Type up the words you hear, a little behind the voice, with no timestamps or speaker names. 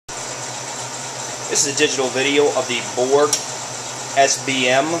This is a digital video of the Bourg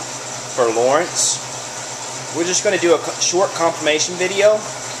Sbm for Lawrence. We're just going to do a short confirmation video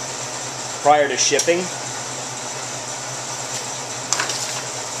prior to shipping.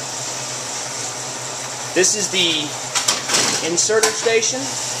 This is the inserter station.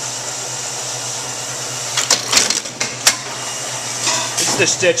 This is the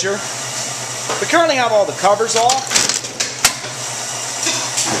stitcher. We currently have all the covers off.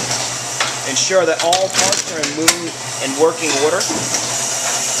 Ensure that all parts are in working order.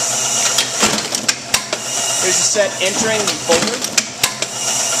 Here's the set entering the folder.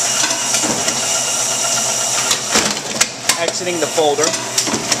 Exiting the folder.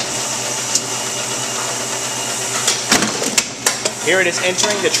 Here it is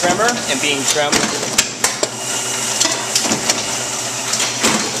entering the trimmer and being trimmed.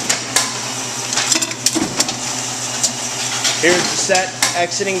 Here's the set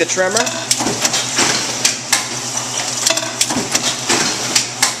exiting the trimmer.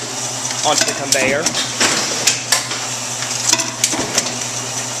 Onto the conveyor.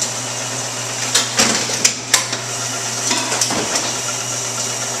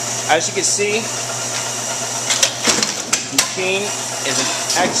 As you can see, the machine is in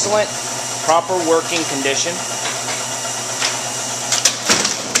excellent, proper working condition.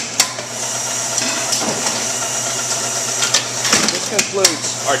 This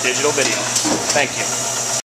concludes our digital video. Thank you.